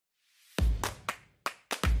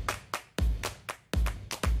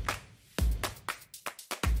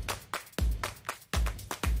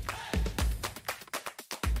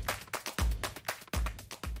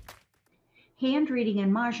Hand reading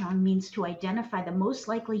in Mahjong means to identify the most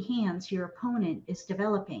likely hands your opponent is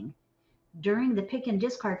developing. During the pick and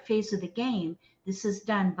discard phase of the game, this is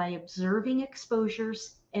done by observing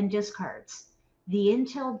exposures and discards. The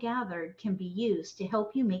intel gathered can be used to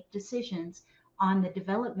help you make decisions on the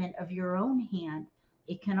development of your own hand.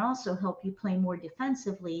 It can also help you play more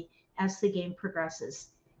defensively as the game progresses.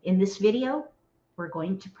 In this video, we're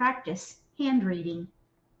going to practice hand reading.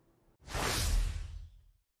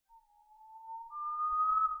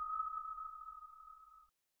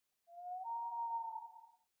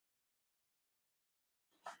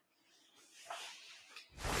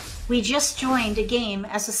 We just joined a game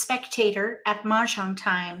as a spectator at Mahjong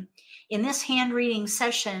time. In this hand reading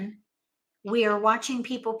session, we are watching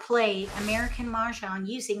people play American Mahjong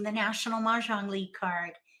using the National Mahjong League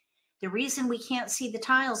card. The reason we can't see the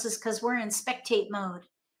tiles is because we're in spectate mode.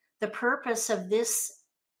 The purpose of this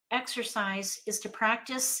exercise is to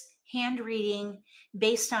practice hand reading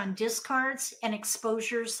based on discards and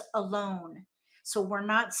exposures alone. So we're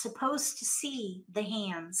not supposed to see the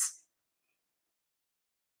hands.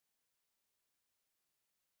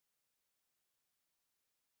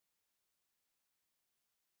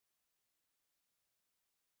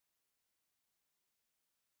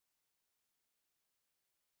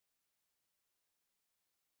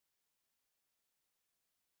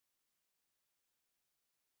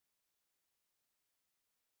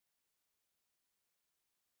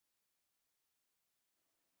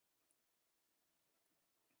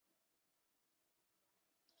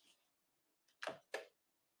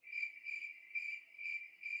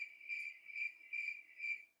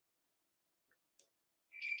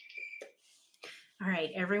 All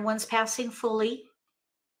right, everyone's passing fully,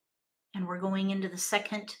 and we're going into the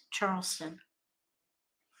second Charleston.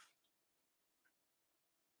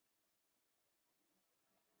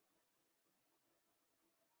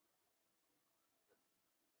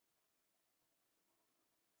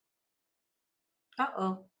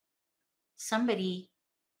 Uh-oh, somebody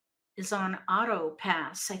is on auto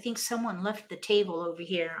pass. I think someone left the table over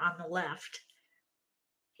here on the left.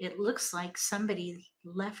 It looks like somebody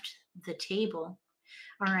left the table.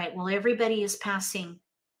 All right, well, everybody is passing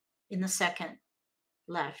in the second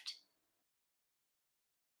left.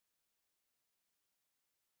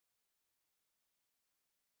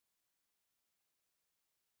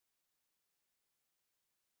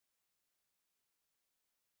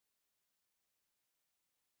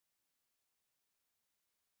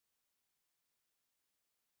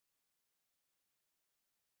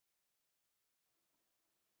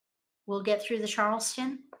 We'll get through the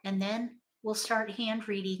Charleston, and then we'll start hand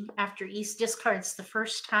reading after East discards the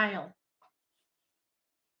first tile.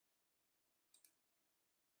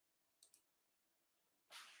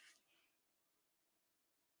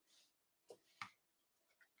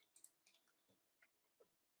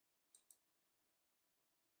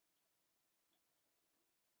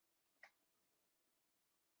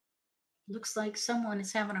 Looks like someone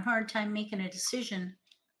is having a hard time making a decision.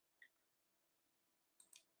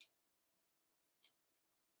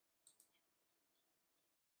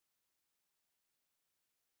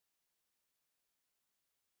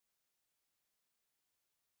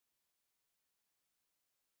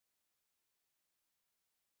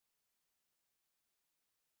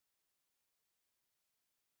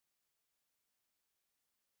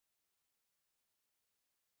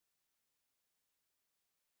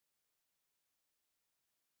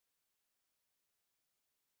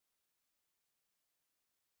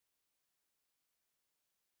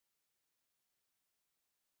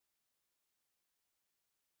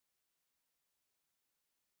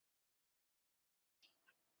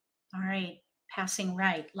 All right, passing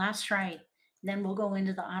right, last right. Then we'll go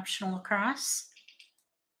into the optional across.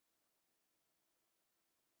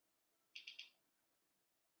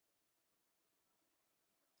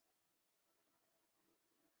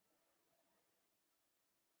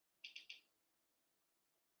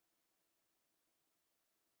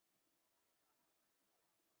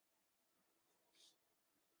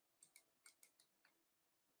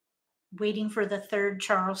 Waiting for the third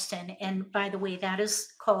Charleston. And by the way, that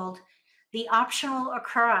is called the optional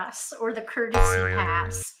across or the courtesy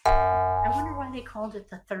pass. I wonder why they called it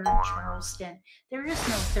the third Charleston. There is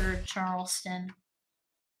no third Charleston.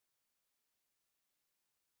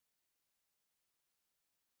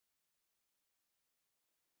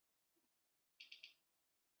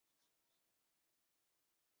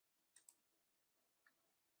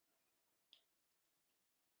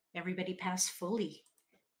 Everybody pass fully.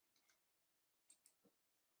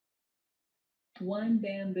 One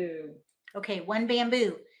bamboo. Okay, one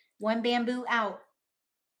bamboo. One bamboo out.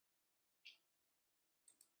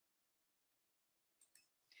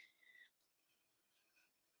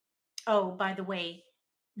 Oh, by the way,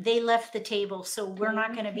 they left the table, so we're not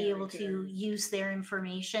 4 going to be able to characters. use their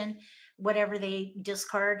information. Whatever they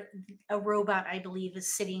discard, a robot, I believe,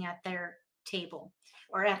 is sitting at their table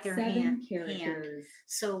or at their 7 hand. characters.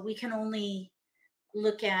 So we can only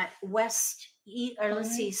look at west, or let's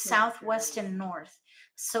 5 see, south, west, characters. and north.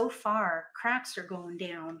 So far, cracks are going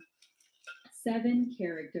down. 7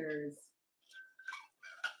 characters.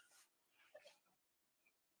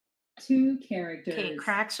 2 characters. Okay,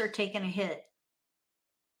 cracks are taking a hit.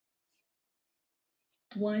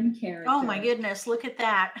 1 character. Oh my goodness, look at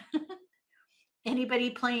that. Anybody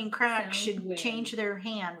playing cracks South should wind. change their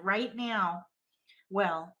hand right now.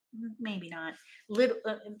 Well, maybe not.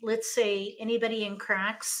 Let's say anybody in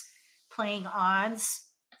cracks playing odds.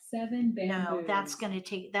 7 bamboos. No, that's going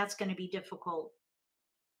to be difficult.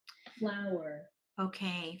 Flower.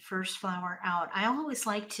 Okay, first flower out. I always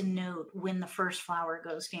like to note when the first flower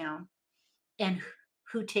goes down and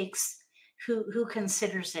who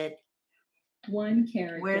considers it. 1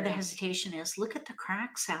 character. Where the hesitation is. Look at the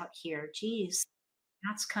cracks out here. Geez,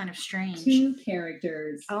 that's kind of strange. 2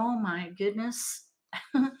 characters. Oh my goodness.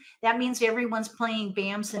 That means everyone's playing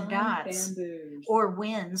bams and 5 dots. bamboos. Or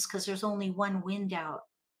winds, because there's only one wind out.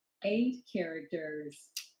 8 characters.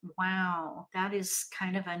 Wow, that is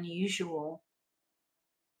kind of unusual.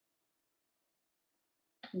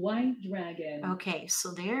 White dragon. Okay,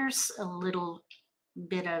 so there's a little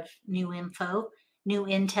bit of new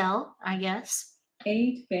intel, I guess.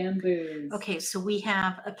 8 bamboos. Okay, so we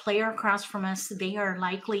have a player across from us. They are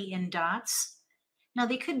likely in dots. Now,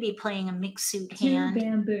 they could be playing a mixed suit 2 hand.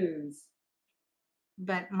 bamboos.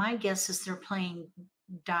 But my guess is they're playing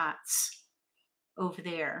dots over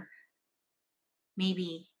there.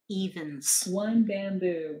 Maybe evens. 1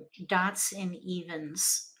 bamboo. Dots and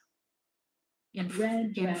evens. In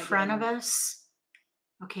Red front of dragon. us.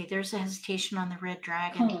 Okay, there's a hesitation on the red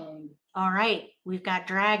dragon. Kong. All right, we've got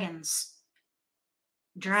dragons.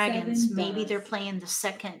 Dragons. 7 Maybe dots. they're playing the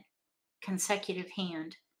second consecutive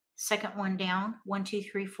hand. Second one down. 1, 2,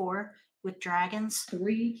 3, 4 with dragons.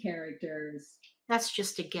 3 characters. That's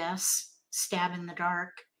just a guess. Stab in the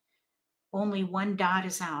dark. Only 1 dot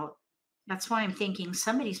is out. That's why I'm thinking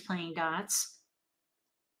somebody's playing dots.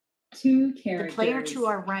 2 characters. The player to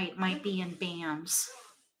our right might be in BAMs.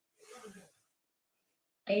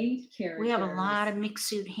 8 characters. We have a lot of mixed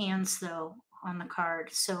suit hands, though, on the card.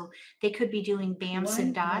 So they could be doing BAMs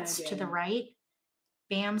and dots to the right.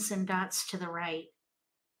 BAMs and dots to the right.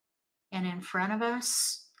 And in front of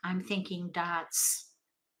us, I'm thinking dots.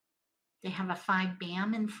 They have a 5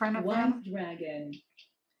 BAM in front of them. White dragon.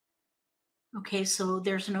 Okay, so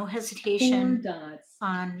there's no 4 hesitation dots.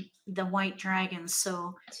 on the white dragon.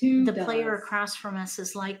 So 2 the dots. player across from us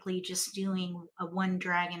is likely just doing a 1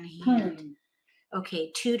 dragon hand. Pun.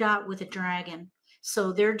 Okay, 2 dot with a dragon.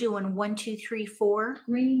 So they're doing 1, 2, 3, 4.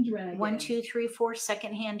 Green dragon. 1, 2, 3, 4.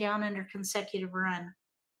 Second hand down under consecutive run.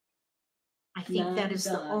 I think 9 that is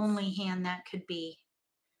the dots. only hand that could be.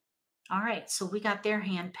 All right, so we got their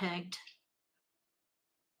hand pegged.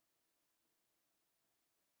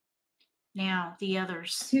 Now the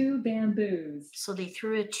others. 2 bamboos. So they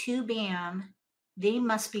threw a 2 BAM. They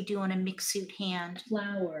must be doing a mixed suit hand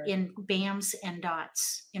Flower. in BAMs and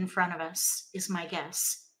dots in front of us, is my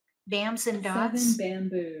guess. BAMs and 7 dots.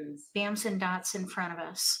 bamboos. BAMs and dots in front of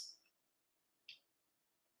us.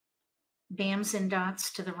 BAMs and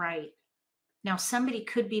dots to the right. Now, somebody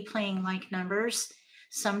could be playing like numbers.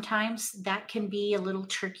 Sometimes that can be a little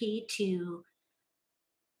tricky to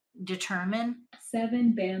determine.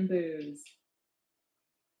 7 bamboos.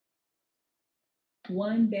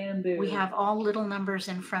 1 bamboo. We have all little numbers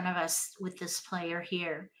in front of us with this player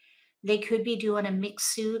here. They could be doing a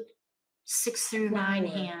mixed suit 6 through 9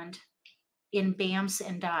 Flower. hand in BAMs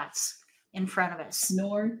and dots in front of us.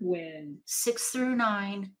 North wind. 6 through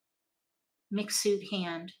 9 mixed suit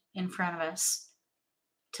hand in front of us.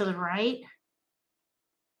 To the right,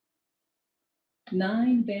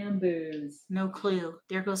 9 bamboos. no clue.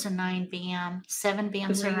 There goes a 9 BAM. 7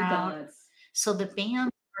 BAMs 3 are out. dots. So the BAMs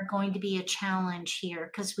are going to be a challenge here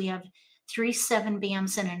because we have 3 7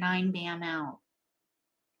 BAMs and a 9 BAM out.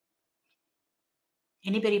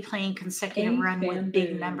 Anybody playing consecutive 8 run with big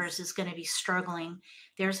bamboos. numbers is going to be struggling.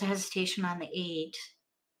 There's a hesitation on the 8.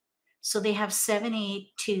 So they have 7, 8,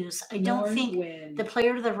 2s. I don't North think wind. the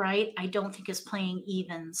player to the right, I don't think is playing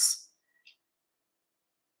evens.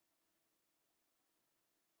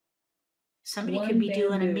 Somebody 1 could be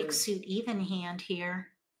doing a bamboo. mixed suit even hand here.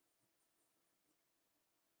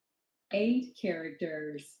 8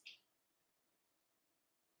 characters.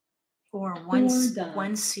 Or 4 one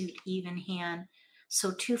dots. suit even hand.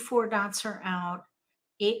 So 2 4 dots are out.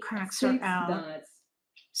 8 cracks are 6 out. dots.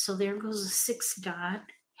 So there goes a 6 dot,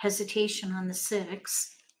 hesitation on the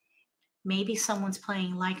 6. Maybe someone's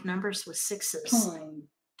playing like numbers with 6s. Kong.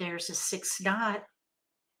 There's a 6 dot.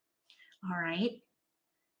 All right.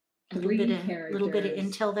 A Three little bit of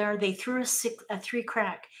characters. intel there. They threw a 3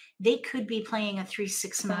 crack. They could be playing a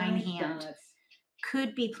 3-6-9 5 hand. dots.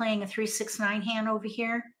 Could be playing a 3-6-9 hand over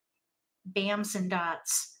here. Bams and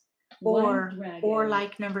dots. White Or dragon.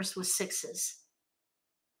 like numbers with 6s.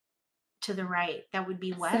 To the right. That would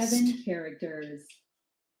be west. 7 characters.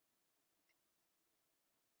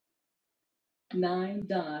 9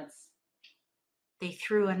 dots. They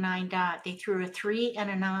threw a 9 dot. They threw a 3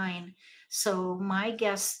 and a 9. So my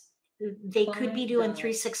guess, they could be 5 doing dots.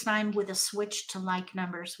 3-6-9 with a switch to like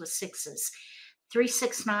numbers with 6s.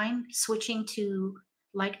 3-6-9 switching to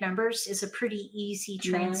like numbers is a pretty easy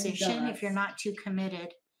transition if you're dots. not too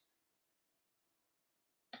committed.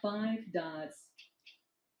 5 dots.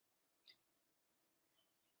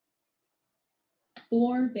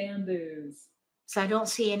 4 bamboos. So I don't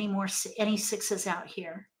see any 6s out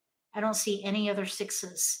here. I don't see any other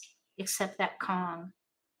 6s except that Kong.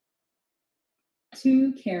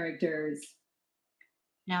 2 characters.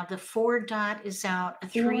 Now the 4 dot is out. A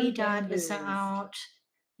 3 dot is bamboos. out.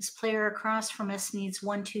 This player across from us needs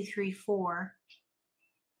 1, 2, 3, 4.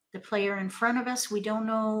 The player in front of us, we don't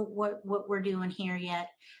know what we're doing here yet.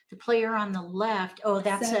 The player on the left, oh,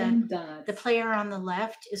 that's 7 dots. the player on the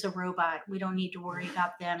left is a robot. We don't need to worry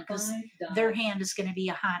about them because 5 dots. their hand is going to be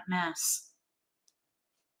a hot mess.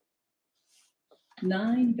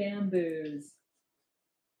 9 bamboos.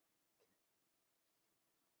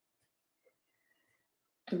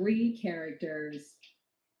 3 characters.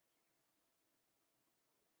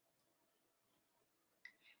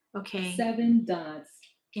 Okay. 7 dots.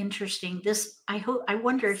 Interesting. I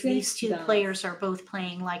wonder if 6 these 2 dots. players are both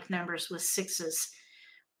playing like numbers with 6s,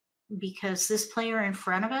 because this player in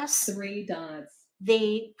front of us, 3 dots.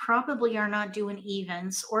 they probably are not doing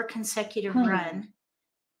evens or consecutive run.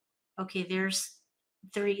 Okay, there's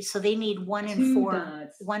 3. So they need 1 and 2 4.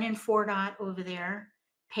 dots. 1 and 4 dot over there.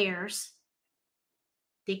 Pairs.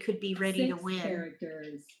 They could be ready 6 to win.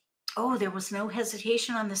 characters. Oh, there was no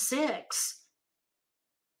hesitation on the 6.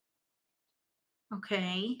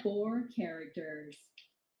 Okay. 4 characters.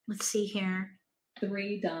 Let's see here.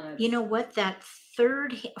 3 dots. You know what? That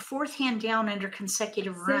 4th hand down under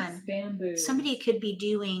consecutive 6 run. bamboos. Somebody could be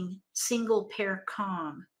doing single pair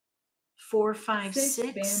Kong. 4, 5, 6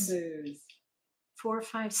 6. bamboos. 4,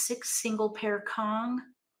 5, 6 single pair Kong.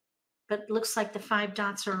 But looks like the 5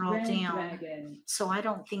 dots are all Red down. dragon. So I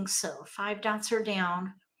don't think so. 5 dots are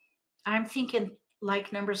down. I'm thinking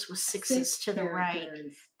like numbers with 6s 6 to the right.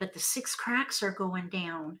 characters. But the 6 cracks are going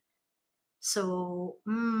down. So,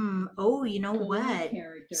 oh, you know 4 what?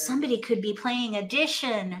 characters. Somebody could be playing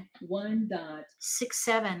addition. 1 dot. 6,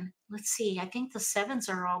 7. Let's see. I think the 7s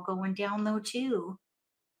are all going down though too.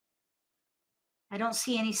 I don't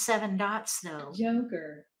see any 7 dots though.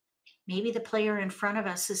 Joker. Maybe the player in front of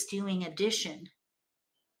us is doing addition.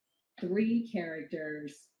 3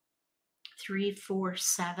 characters. 3, 4,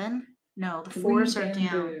 7. No, the 3 4s are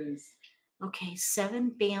down. bamboos. Okay,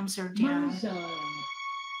 7 bams are down. Mahjong.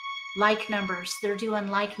 Like numbers. They're doing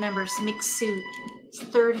like numbers, mixed suit. It's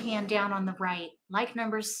 3rd hand down on the right. Like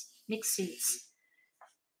numbers, mixed suits.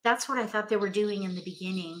 That's what I thought they were doing in the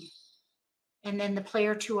beginning. And then the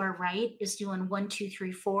player to our right is doing 1, 2,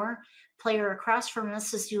 3, 4. Player across from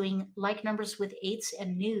us is doing like numbers with 8s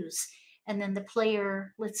and news. And then the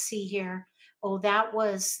player, let's see here. Oh, that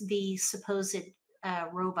was the supposed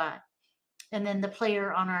robot. And then the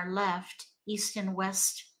player on our left, east and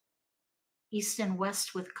west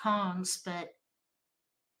with Kongs, but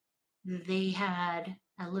they had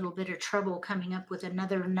a little bit of trouble coming up with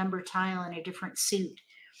another number tile in a different suit.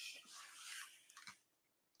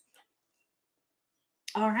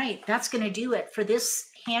 All right, that's going to do it for this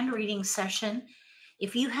hand reading session.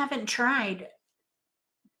 If you haven't tried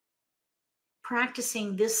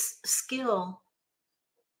practicing this skill,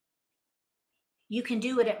 you can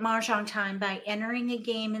do it at Mahjong time by entering a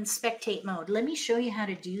game in spectate mode. Let me show you how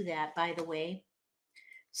to do that, by the way.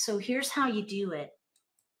 So here's how you do it.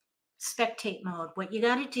 Spectate mode. What you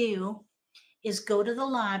got to do is go to the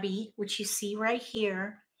lobby, which you see right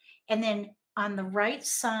here, and then on the right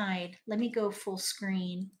side, let me go full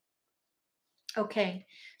screen. Okay,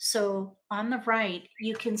 so on the right,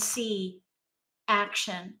 you can see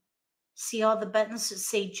action. See all the buttons that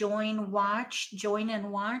say join, watch, join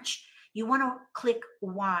and watch? You want to click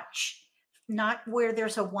watch, not where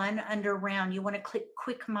there's a 1 under round. You want to click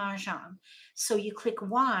quick Mahjong. So you click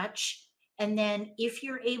watch, and then if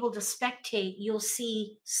you're able to spectate, you'll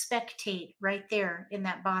see spectate right there in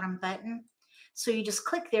that bottom button. So you just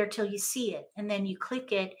click there till you see it, and then you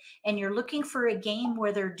click it, and you're looking for a game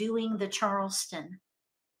where they're doing the Charleston.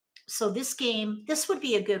 So this game, this would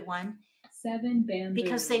be a good one. 7 bamboos.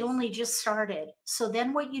 Because they only just started. So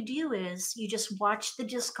then what you do is you just watch the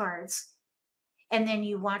discards, and then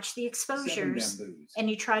you watch the exposures, and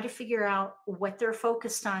you try to figure out what they're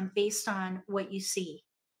focused on based on what you see.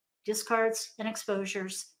 Discards and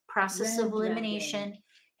exposures, process of elimination,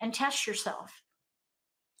 and test yourself.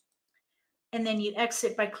 And then you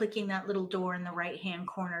exit by clicking that little door in the right-hand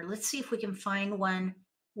corner. Let's see if we can find one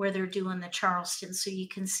where they're doing the Charleston so you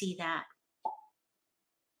can see that.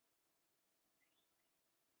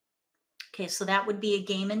 Okay, so that would be a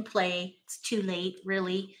game and play. It's too late,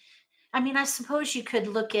 really. I mean, I suppose you could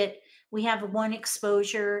look at, we have one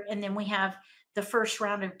exposure, and then we have the first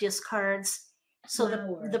round of discards. So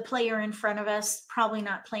the player in front of us, probably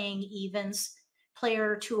not playing evens.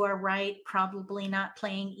 Player to our right, probably not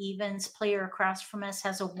playing evens. Player across from us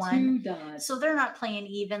has a 1. 2 dots. So they're not playing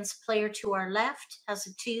evens. Player to our left has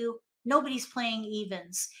a 2. Nobody's playing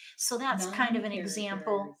evens. So that's kind of an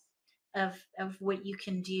example of what you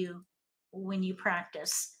can do when you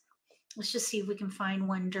practice. Let's just see if we can find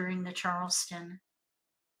one during the Charleston.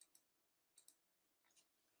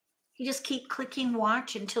 You just keep clicking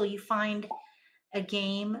watch until you find a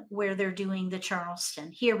game where they're doing the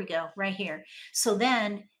Charleston. Here we go, right here. So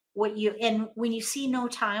then when you see no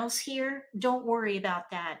tiles here, don't worry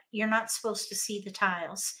about that. You're not supposed to see the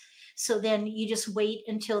tiles. So then you just wait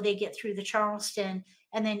until they get through the Charleston,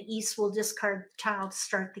 and then East will discard the tile to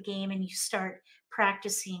start the game, and you start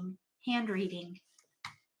practicing hand reading.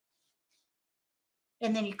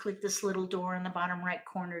 And then you click this little door in the bottom right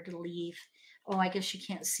corner to leave. Oh, I guess you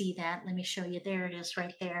can't see that. Let me show you. There it is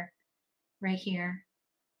right there. Right here.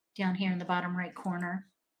 Down here in the bottom right corner.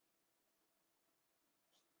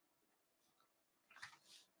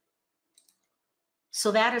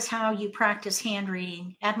 So that is how you practice hand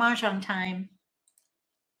reading at Mahjong time.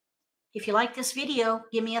 If you like this video,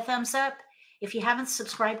 give me a thumbs up. If you haven't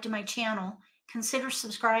subscribed to my channel, consider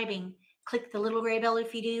subscribing. Click the little gray bell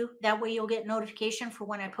if you do. That way you'll get notification for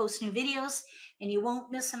when I post new videos, and you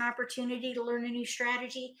won't miss an opportunity to learn a new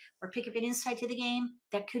strategy or pick up an insight to the game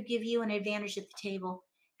that could give you an advantage at the table.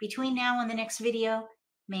 Between now and the next video,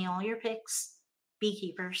 may all your picks be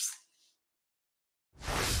keepers.